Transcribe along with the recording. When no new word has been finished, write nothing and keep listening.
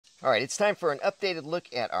All right, it's time for an updated look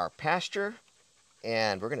at our pasture,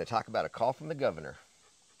 and we're going to talk about a call from the governor.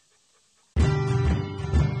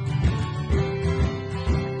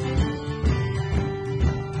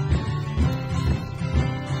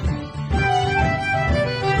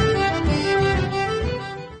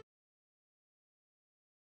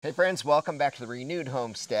 Hey friends, welcome back to the Renewed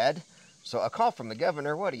Homestead. So a call from the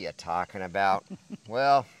governor, what are you talking about?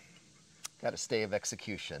 Well, got a stay of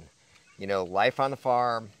execution. You know, life on the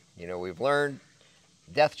farm, you know, we've learned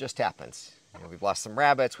death just happens. You know, we've lost some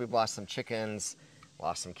rabbits, we've lost some chickens,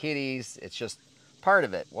 lost some kitties. It's just part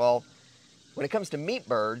of it. Well, when it comes to meat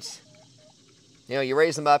birds, you know, you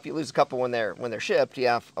raise them up, you lose a couple when they're shipped.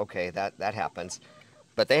 Yeah, okay, that happens.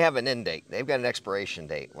 But they have an end date. They've got an expiration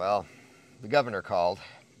date. Well, the governor called.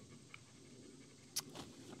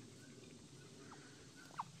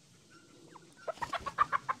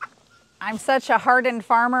 I'm such a hardened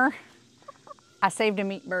farmer. I saved a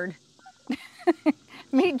meat bird.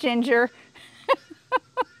 Meet Ginger.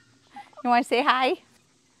 You want to say hi?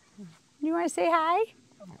 You want to say hi?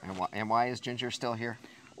 And why is Ginger still here?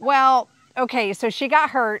 Well, okay, so she got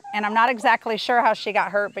hurt, and I'm not exactly sure how she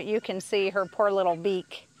got hurt, but you can see her poor little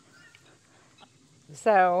beak.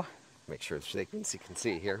 So. Make sure they can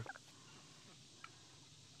see here.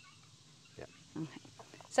 Yeah. Okay.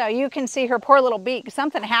 So you can see her poor little beak.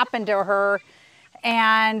 Something happened to her,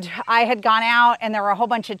 and I had gone out, and there were a whole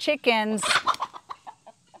bunch of chickens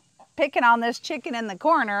picking on this chicken in the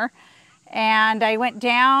corner, and I went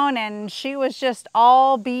down, and she was just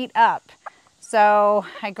all beat up. So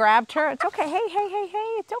I grabbed her. It's okay. Hey,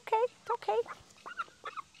 it's okay.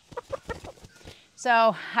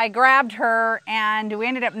 So I grabbed her, and we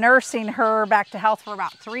ended up nursing her back to health for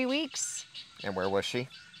about 3 weeks. And where was she?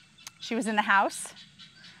 She was in the house.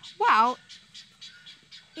 Well,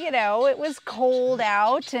 you know, it was cold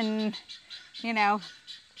out, and, you know,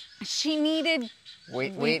 she needed... We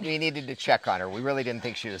needed to check on her. We really didn't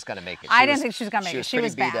think she was going to make it. I didn't think she was going to make it. She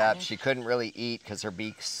was beat up. She couldn't really eat because her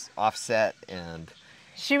beak's offset, and...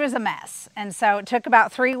 She was a mess. And so it took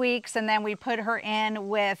about 3 weeks, and then we put her in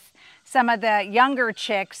with some of the younger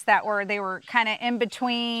chicks they were kind of in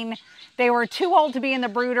between. They were too old to be in the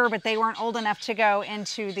brooder, but they weren't old enough to go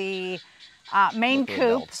into the main coop.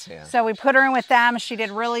 Adults, yeah. So we put her in with them. She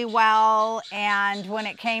did really well. And when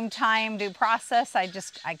it came time to process, I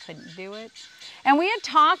couldn't do it. And we had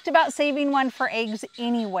talked about saving one for eggs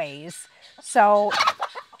anyways. So,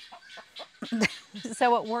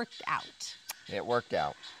 so it worked out. It worked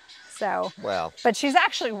out. So, well, but she's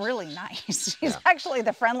actually really nice. She's actually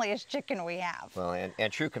the friendliest chicken we have. Well,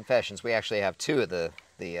 and true confessions, we actually have two of the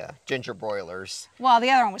ginger broilers. Well, the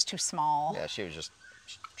other one was too small. Yeah, she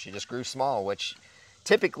just grew small, which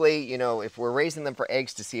typically, you know, if we're raising them for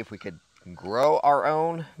eggs to see if we could grow our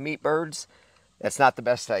own meat birds, that's not the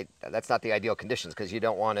best. That's not the ideal conditions, because you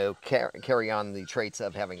don't want to carry on the traits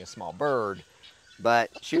of having a small bird.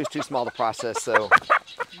 But she was too small to process, so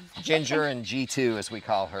Ginger and G2, as we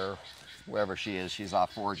call her, wherever she is, she's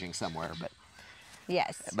off foraging somewhere. But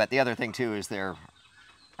yes. But the other thing too is they're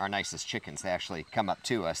our nicest chickens. They actually come up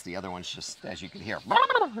to us. The other ones just, as you can hear,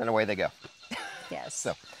 and away they go. Yes.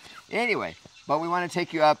 So anyway, but we want to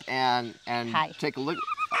take you up and take a look.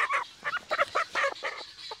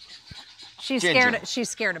 She's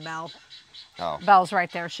scared of Belle. Oh. Belle's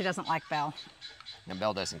right there. She doesn't like Belle. And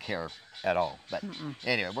Belle doesn't care at all. But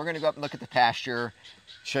anyway, we're going to go up and look at the pasture,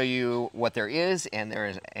 show you what there is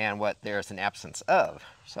and what there's an absence of.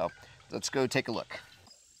 So let's go take a look.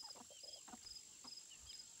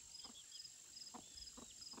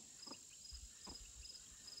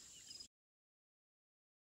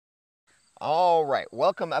 All right,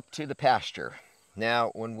 welcome up to the pasture.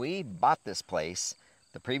 Now, when we bought this place,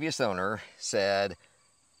 the previous owner said,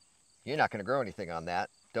 "You're not going to grow anything on that.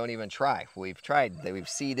 Don't even try." We've tried. We've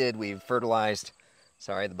seeded. We've fertilized.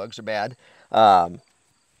 Sorry, the bugs are bad.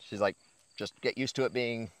 She's like, just get used to it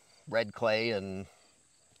being red clay and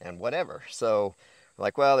whatever. So we're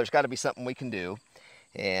like, well, there's got to be something we can do.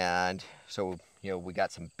 And so, you know, we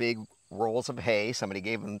got some big rolls of hay. Somebody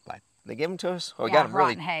gave them. They gave them to us. Oh, we got them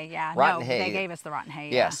rotten hay. Yeah, rotten hay. They gave us the rotten hay.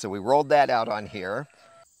 Yeah. So we rolled that out on here.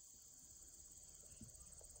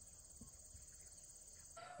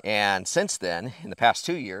 And since then, in the past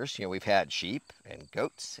 2 years, you know, we've had sheep and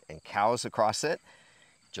goats and cows across it.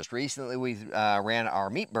 Just recently, we ran our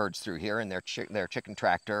meat birds through here in their chicken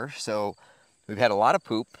tractor. So we've had a lot of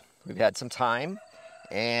poop. We've had some time,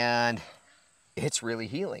 and it's really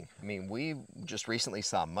healing. I mean, we just recently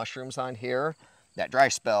saw mushrooms on here. That dry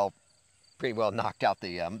spell pretty well knocked out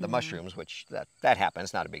the mushrooms, which that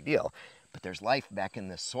happens, not a big deal. But there's life back in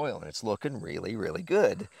this soil, and it's looking really, really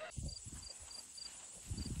good.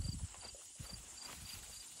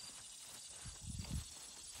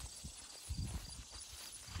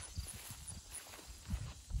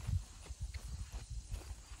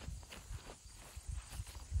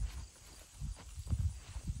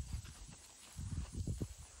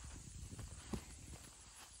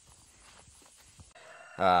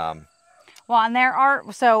 Well,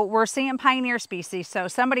 and so we're seeing pioneer species. So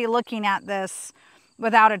somebody looking at this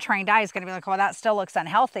without a trained eye is going to be like, well, that still looks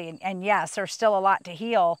unhealthy. And yes, there's still a lot to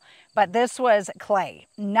heal, but this was clay.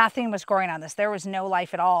 Nothing was growing on this. There was no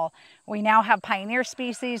life at all. We now have pioneer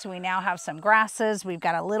species. We now have some grasses. We've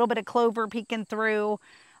got a little bit of clover peeking through.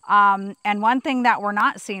 And one thing that we're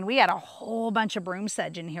not seeing, we had a whole bunch of broom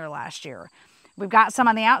sedge in here last year. We've got some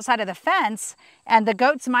on the outside of the fence, and the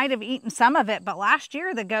goats might have eaten some of it, but last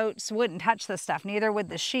year the goats wouldn't touch this stuff, neither would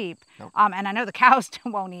the sheep. Nope. And I know the cows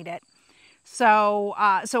won't eat it. So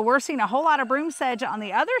we're seeing a whole lot of broom sedge on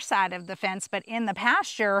the other side of the fence, but in the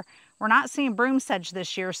pasture, we're not seeing broom sedge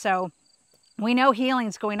this year. So we know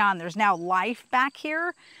healing's going on. There's now life back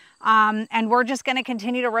here. And we're just going to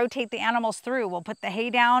continue to rotate the animals through. We'll put the hay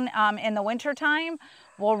down in the winter time.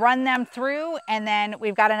 We'll run them through, and then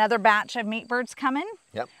we've got another batch of meat birds coming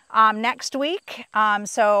next week.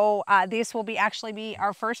 So this will actually be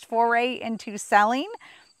our first foray into selling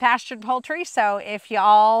pastured poultry. So if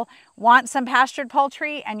y'all want some pastured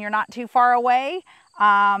poultry and you're not too far away,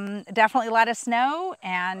 definitely let us know,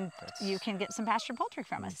 and you can get some pastured poultry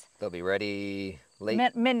from us. They'll be ready late?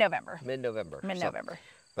 Mid-November. Mid-November. Mid-November.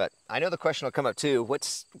 But I know the question will come up too.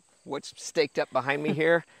 What's staked up behind me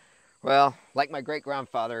here? Well, like my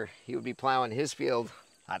great-grandfather, he would be plowing his field,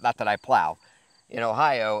 not that I plow, in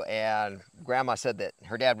Ohio, and Grandma said that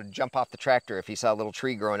her dad would jump off the tractor if he saw a little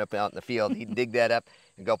tree growing up out in the field. He'd dig that up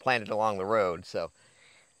and go plant it along the road. So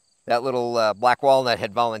that little black walnut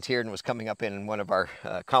had volunteered and was coming up in one of our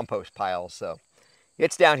compost piles. So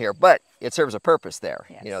it's down here, but it serves a purpose there.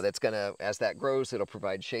 Yes. You know, that's gonna, as that grows, it'll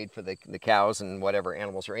provide shade for the cows and whatever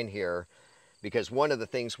animals are in here. Because one of the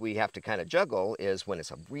things we have to kind of juggle is when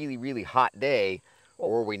it's a really, really hot day,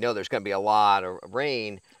 or we know there's going to be a lot of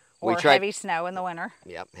rain. Or heavy snow in the winter.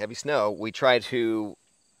 Yep, heavy snow. We try to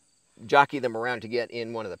jockey them around to get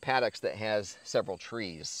in one of the paddocks that has several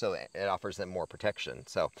trees, so it offers them more protection.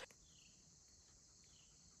 So.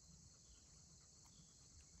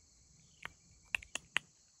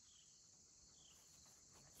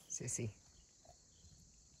 Sissy.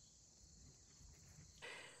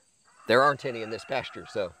 There aren't any in this pasture,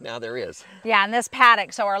 so now there is. Yeah, in this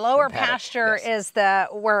paddock. So our lower paddock, pasture yes.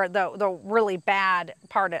 is where the really bad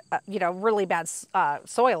part of, really bad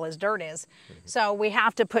soil is, dirt is. Mm-hmm. So we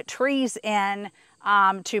have to put trees in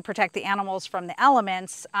to protect the animals from the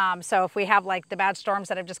elements. So if we have like the bad storms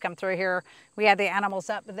that have just come through here, we have the animals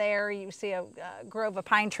up there. You see a grove of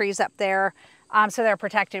pine trees up there. So they're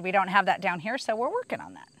protected. We don't have that down here, so we're working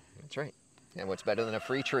on that. That's right. And what's better than a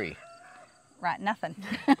free tree? Right, nothing.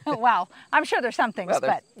 Well, I'm sure there's some things,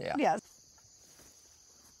 but yeah. Yes.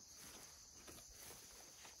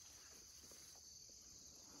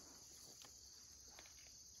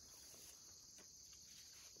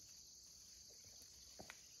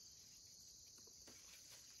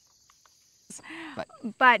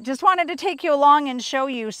 But just wanted to take you along and show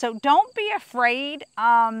you. So don't be afraid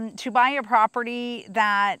to buy a property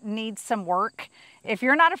that needs some work. If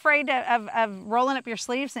you're not afraid of rolling up your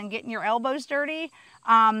sleeves and getting your elbows dirty,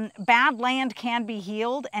 bad land can be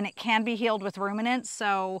healed, and it can be healed with ruminants.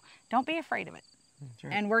 So don't be afraid of it.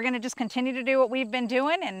 Right. And we're going to just continue to do what we've been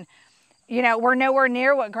doing. And, we're nowhere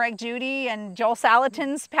near what Greg Judy and Joel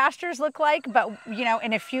Salatin's pastures look like. But,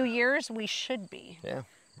 in a few years, we should be. Yeah,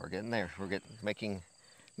 we're getting there. We're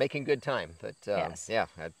making good time. But, yes. Yeah,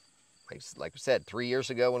 like I said, 3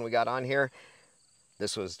 years ago when we got on here,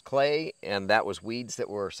 this was clay, and that was weeds that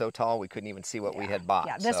were so tall we couldn't even see what we had bought.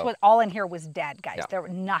 Yeah, this was all in here was dead, guys. Yeah.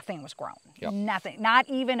 Nothing was grown. Yep. Nothing, not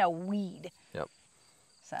even a weed. Yep.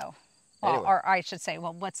 So, anyway. Or I should say,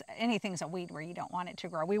 well, anything's a weed where you don't want it to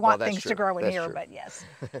grow. We want things to grow in here, but yes.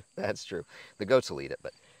 That's true. The goats will eat it,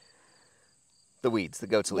 but the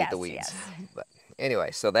goats will eat the weeds. Yes. But anyway,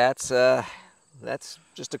 so that's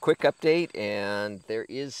just a quick update, and there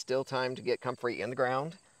is still time to get comfrey in the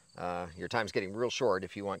ground. Your time's getting real short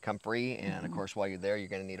if you want comfrey, and of course while you're there you're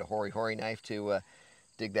going to need a hori knife to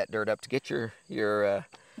dig that dirt up to get your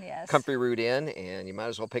yes. comfrey root in, and you might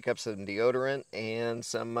as well pick up some deodorant and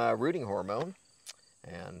some rooting hormone.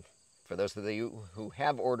 And for those of you who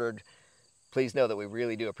have ordered, please know that we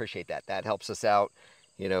really do appreciate that. That helps us out.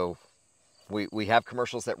 We have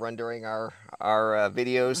commercials that run during our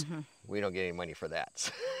videos. Mm-hmm. We don't get any money for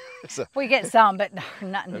that. So, we get some, but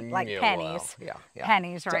nothing like pennies. Well, yeah.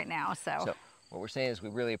 Pennies right now. So what we're saying is we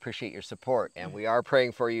really appreciate your support, and we are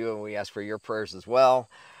praying for you, and we ask for your prayers as well.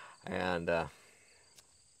 And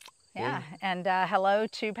and hello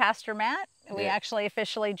to Pastor Matt We Yeah. actually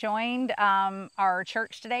officially joined our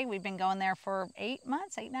church today. We've been going there for 8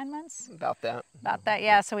 months, 8, 9 months. About that. About that,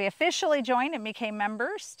 yeah. So we officially joined and became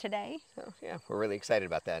members today. So, yeah, we're really excited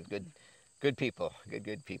about that. Good people.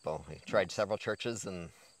 Good people. We tried several churches and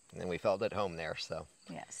then we felt at home there. So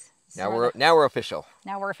Yes. now we're official.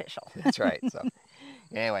 Now we're official. That's right. So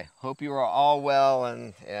anyway, hope you are all well,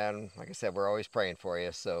 and like I said, we're always praying for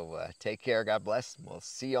you. So take care. God bless. We'll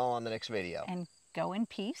see you all on the next video. And go in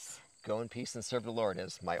peace. Go in peace and serve the Lord,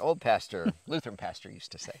 as my old pastor, Lutheran pastor,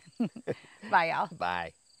 used to say. Bye, y'all.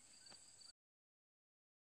 Bye.